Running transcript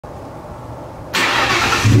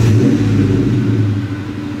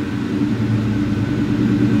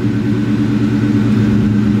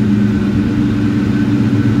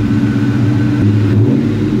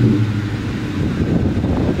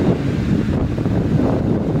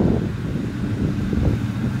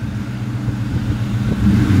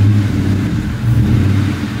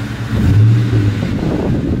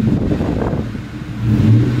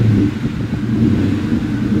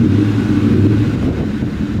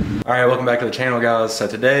Alright, welcome back to the channel, guys. So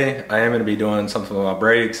today I am going to be doing something with my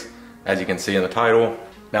brakes, as you can see in the title.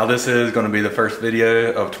 Now this is going to be the first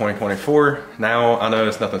video of 2024. Now I know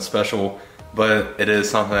it's nothing special, but it is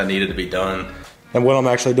something that needed to be done. And what I'm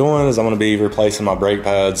actually doing is I'm going to be replacing my brake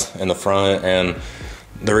pads in the front, and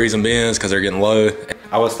the reason being is because they're getting low.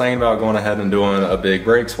 I was thinking about going ahead and doing a big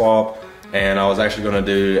brake swap, and I was actually going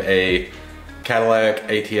to do a Cadillac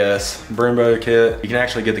ATS Brembo kit. You can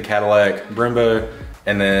actually get the Cadillac Brembo,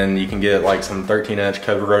 and then you can get like some 13-inch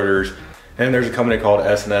cover rotors. And there's a company called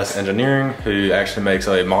S&S Engineering who actually makes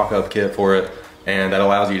a mock-up kit for it, and that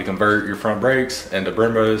allows you to convert your front brakes into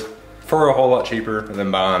Brembos for a whole lot cheaper than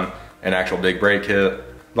buying an actual big brake kit.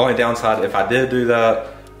 The only downside, if I did do that,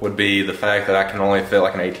 would be the fact that I can only fit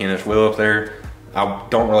like an 18-inch wheel up there. I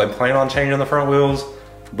don't really plan on changing the front wheels,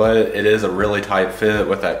 but it is a really tight fit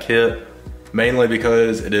with that kit, mainly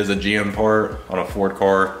because it is a GM part on a Ford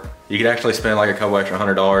car. You could actually spend like a couple extra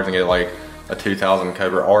 $100 and get like a 2000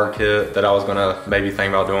 Cobra R kit that I was gonna maybe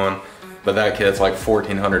think about doing, but that kit's like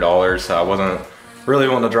 $1,400, so I wasn't really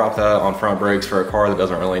wanting to drop that on front brakes for a car that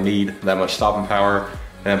doesn't really need that much stopping power.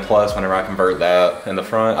 And plus, whenever I convert that in the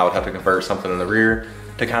front, I would have to convert something in the rear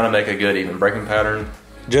to kind of make a good even braking pattern.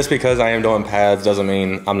 Just because I am doing pads doesn't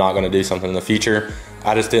mean I'm not gonna do something in the future.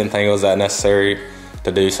 I just didn't think it was that necessary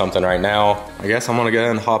to do something right now. I guess I'm gonna go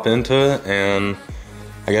ahead and hop into it and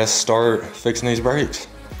I guess start fixing these brakes.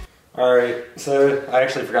 All right, so I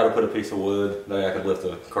actually forgot to put a piece of wood that I could lift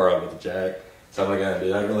the car up with the jack. So I'm gonna go ahead and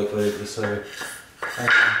do that really quick just so I can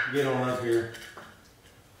get on up here.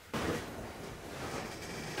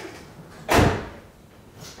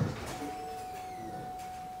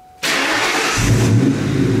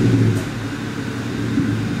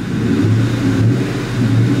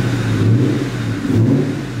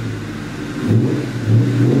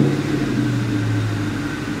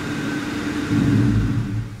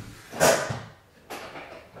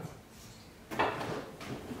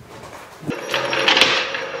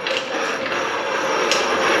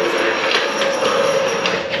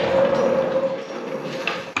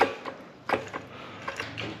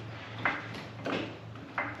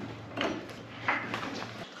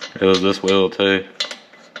 It was this wheel too.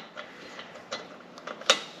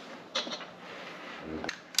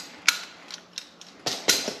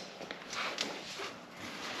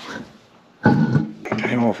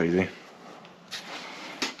 Came off easy.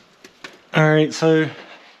 All right, so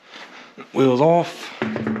wheels off,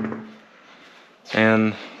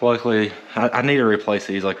 and luckily I need to replace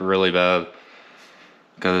these like really bad,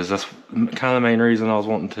 because that's kind of the main reason I was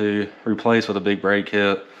wanting to replace with a big brake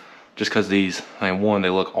kit. Just because these, I mean, one, they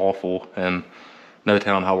look awful, and no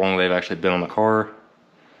telling how long they've actually been on the car.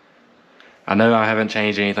 I know I haven't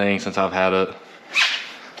changed anything since I've had it,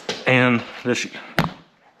 and this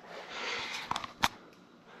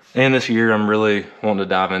year I'm really wanting to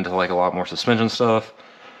dive into like a lot more suspension stuff,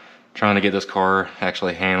 trying to get this car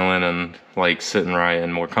actually handling and like sitting right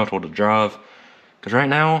and more comfortable to drive. Because right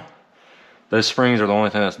now, those springs are the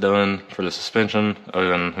only thing that's done for the suspension. Other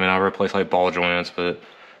than, I mean, I replaced like ball joints, but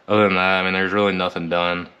other than that, I mean, there's really nothing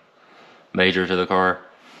done major to the car.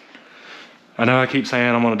 I know I keep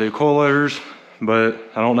saying I'm gonna do coilovers, but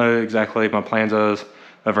I don't know exactly my plans as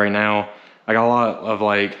of right now. I got a lot of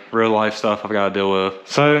like real life stuff I've gotta deal with.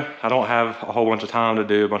 So I don't have a whole bunch of time to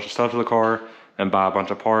do a bunch of stuff to the car and buy a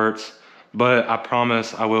bunch of parts, but I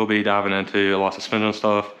promise I will be diving into a lot of suspension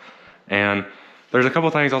stuff. And there's a couple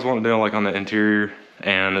things I was wanting to do like on the interior,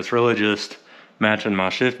 and it's really just matching my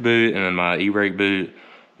shift boot and then my e-brake boot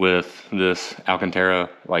with this Alcantara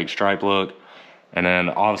like stripe look. And then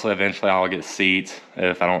obviously eventually I'll get seats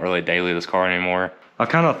if I don't really daily this car anymore. I've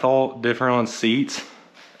kind of thought different on seats,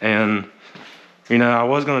 and you know, I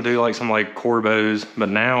was gonna do like some like Corbos, but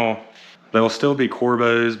now they'll still be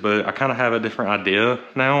Corbos, but I kind of have a different idea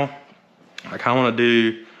now. I kind of want to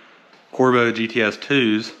do Corbo GTS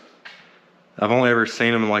 2s. I've only ever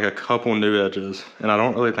seen them in like a couple new edges, and I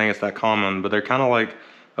don't really think it's that common, but they're kind of like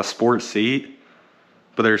a sports seat,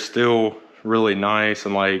 but they're still really nice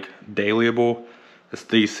and like dailyable. It's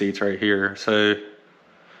these seats right here. So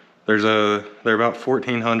they're about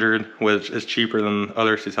 $1,400, which is cheaper than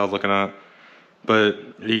other seats I was looking at.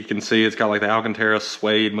 But you can see it's got like the Alcantara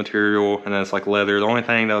suede material, and then it's like leather. The only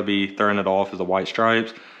thing that would be throwing it off is the white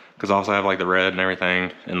stripes, because I also have like the red and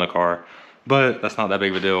everything in the car. But that's not that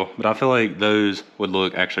big of a deal. But I feel like those would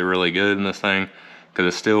look actually really good in this thing, because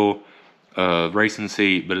it's still a racing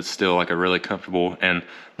seat, but it's still like a really comfortable. And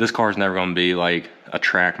this car is never going to be like a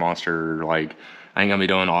track monster. Like, I ain't gonna be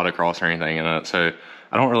doing autocross or anything in it. So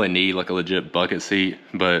I don't really need like a legit bucket seat,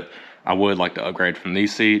 but I would like to upgrade from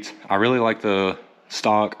these seats. I really like the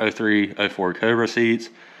stock 03, 04 Cobra seats.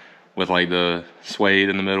 with like the suede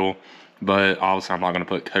in the middle, but obviously I'm not gonna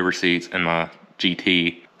put Cobra seats in my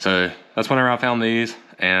GT. So that's whenever I found these,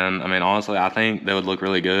 and I mean, honestly, I think they would look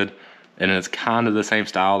really good. And it's kind of the same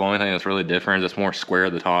style. The only thing that's really different is it's more square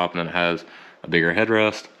at the top and then it has a bigger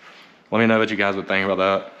headrest. Let me know what you guys would think about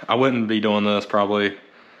that. I wouldn't be doing this probably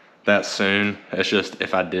that soon. It's just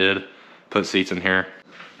if I did put seats in here.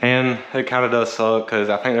 And it kind of does suck because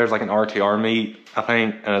I think there's like an RTR meet, I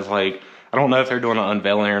think, and it's like, I don't know if they're doing an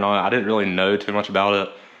unveiling or not. I didn't really know too much about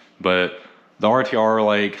it, but the RTR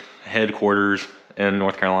like headquarters in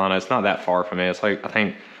North Carolina, it's not that far from me. It's like, I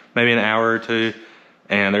think maybe an hour or two,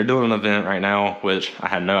 and they're doing an event right now, which I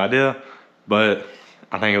had no idea, but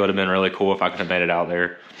I think it would have been really cool if I could have made it out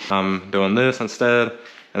there. I'm doing this instead,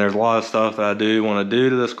 and there's a lot of stuff that I do want to do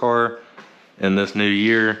to this car in this new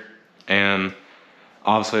year, and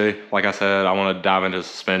obviously, like I said, I want to dive into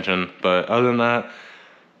suspension, but other than that,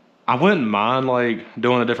 I wouldn't mind like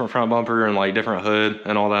doing a different front bumper and like different hood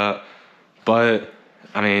and all that, but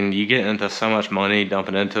I mean, you get into so much money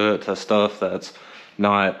dumping into it to stuff that's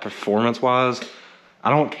not performance-wise. I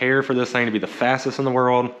don't care for this thing to be the fastest in the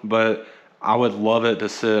world, but I would love it to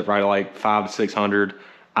sit right at like 500 to 600.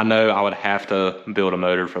 I know I would have to build a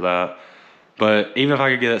motor for that, but even if I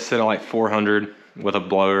could get it sitting at like 400 with a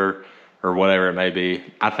blower or whatever it may be,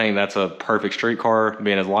 I think that's a perfect street car,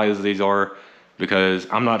 being as light as these are, because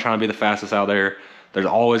I'm not trying to be the fastest out there. There's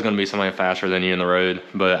always going to be somebody faster than you in the road,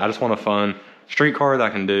 but I just want a fun street car that I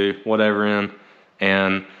can do whatever in,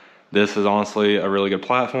 and this is honestly a really good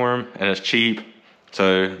platform, and it's cheap,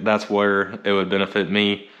 so that's where it would benefit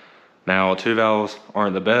me. Now, 2 valves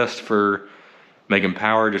aren't the best for making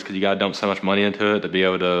power just because you got to dump so much money into it to be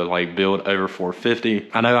able to like build over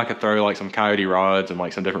 450. I know I could throw like some Coyote rods and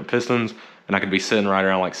like some different pistons, and I could be sitting right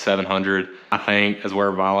around like 700, I think, is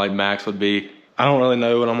where my like max would be. I don't really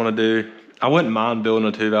know what I'm gonna do. I wouldn't mind building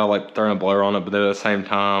a 2 valve, like throwing a blower on it, but then at the same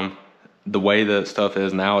time, the way that stuff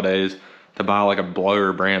is nowadays, to buy like a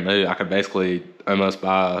blower brand new, I could basically almost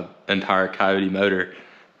buy an entire Coyote motor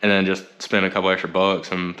and then just spend a couple extra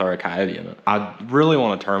bucks and throw a Coyote in it. I really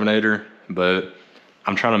want a Terminator, but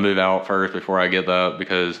I'm trying to move out first before I get that,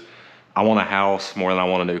 because I want a house more than I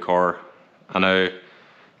want a new car. I know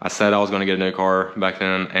I said I was gonna get a new car back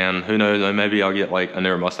then, and who knows, maybe I'll get like a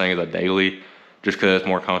newer Mustang as a daily, just because it's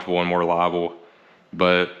more comfortable and more reliable.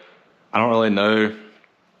 But I don't really know.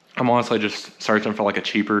 I'm honestly just searching for like a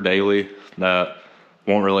cheaper daily that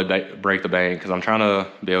won't really break the bank, because I'm trying to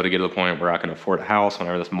be able to get to the point where I can afford a house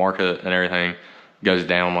whenever this market and everything goes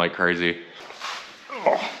down like crazy.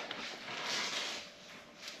 Oh.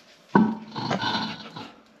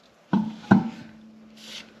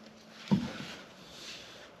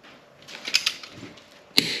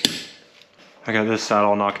 I got this side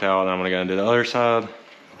all knocked out, and I'm gonna go and do the other side.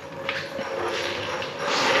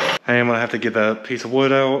 Hey, I'm gonna have to get that piece of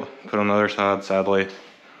wood out, put it on the other side, sadly.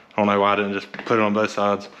 I don't know why I didn't just put it on both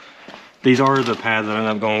sides. These are the pads that I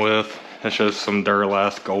ended up going with. It's just some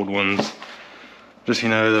Duralast gold ones. Just, you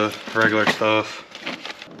know, the regular stuff.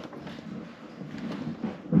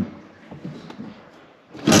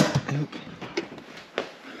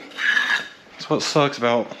 That's what sucks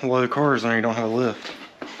about low cars when you don't have a lift.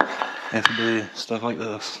 You have to do stuff like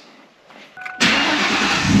this.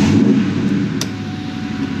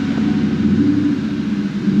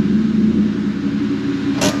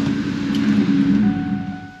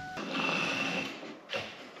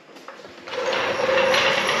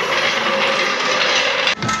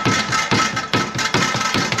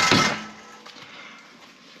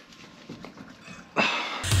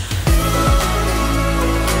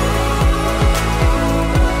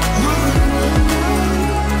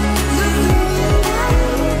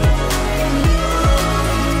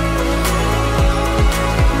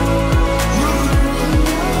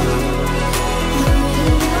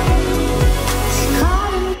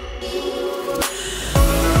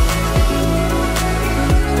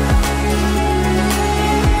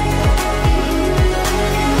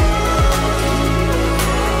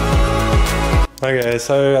 Okay,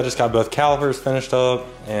 so I just got both calipers finished up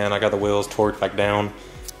and I got the wheels torqued back down.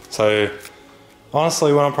 So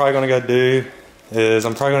honestly, what I'm probably gonna go do is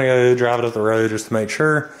I'm probably gonna go drive it up the road just to make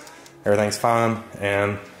sure everything's fine,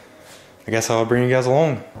 and I guess I'll bring you guys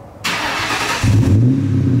along.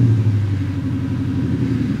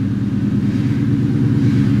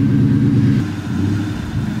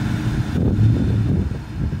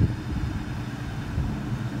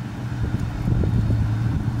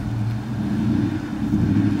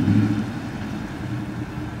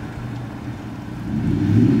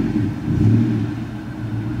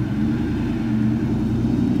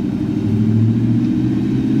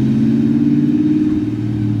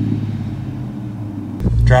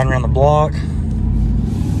 Driving around the block.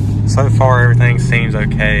 So far, everything seems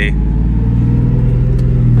okay. I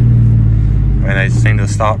mean, they seem to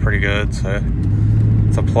stop pretty good, so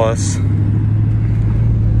it's a plus.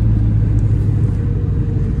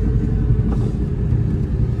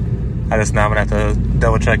 I just now I'm gonna have to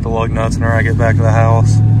double check the lug nuts whenever I get back to the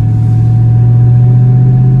house.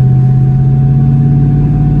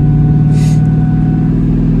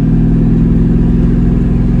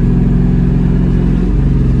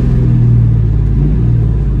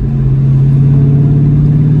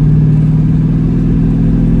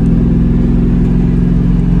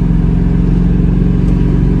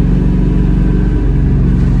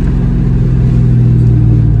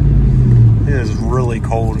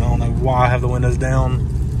 Cold. I don't know why I have the windows down.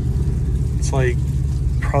 It's like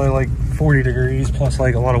probably like 40 degrees plus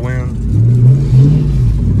like a lot of wind.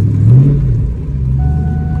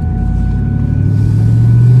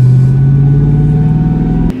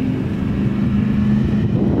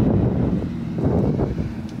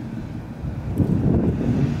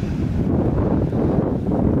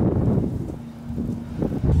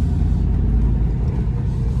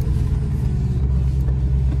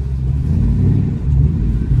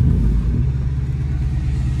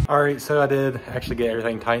 All right, so I did actually get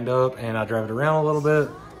everything tightened up and I drove it around a little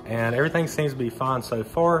bit and everything seems to be fine so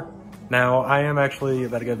far. Now, I am actually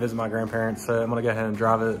about to go visit my grandparents, so I'm gonna go ahead and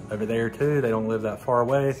drive it over there too. They don't live that far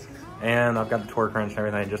away. And I've got the torque wrench and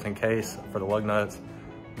everything just in case for the lug nuts.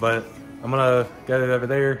 But I'm gonna go over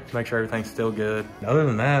there, make sure everything's still good. Other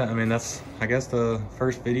than that, I mean, that's, I guess, the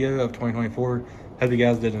first video of 2024. Hope you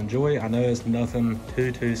guys did enjoy. I know it's nothing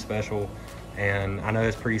too special and I know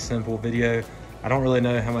it's a pretty simple video. I don't really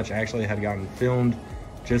know how much actually had gotten filmed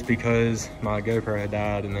just because my GoPro had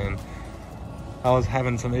died and then I was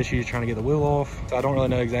having some issues trying to get the wheel off. So I don't really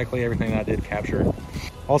know exactly everything that I did capture.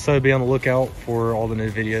 Also be on the lookout for all the new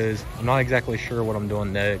videos. I'm not exactly sure what I'm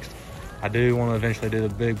doing next. I do want to eventually do the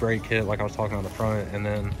big brake kit like I was talking on the front, and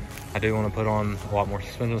then I do want to put on a lot more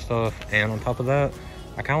suspension stuff. And on top of that,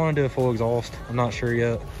 I kind of want to do a full exhaust. I'm not sure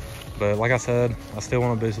yet, but like I said, I still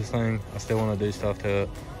want to boost this thing. I still want to do stuff to it.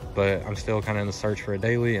 But I'm still kind of in the search for a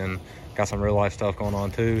daily and got some real life stuff going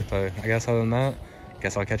on too. So I guess other than that,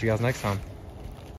 guess I'll catch you guys next time.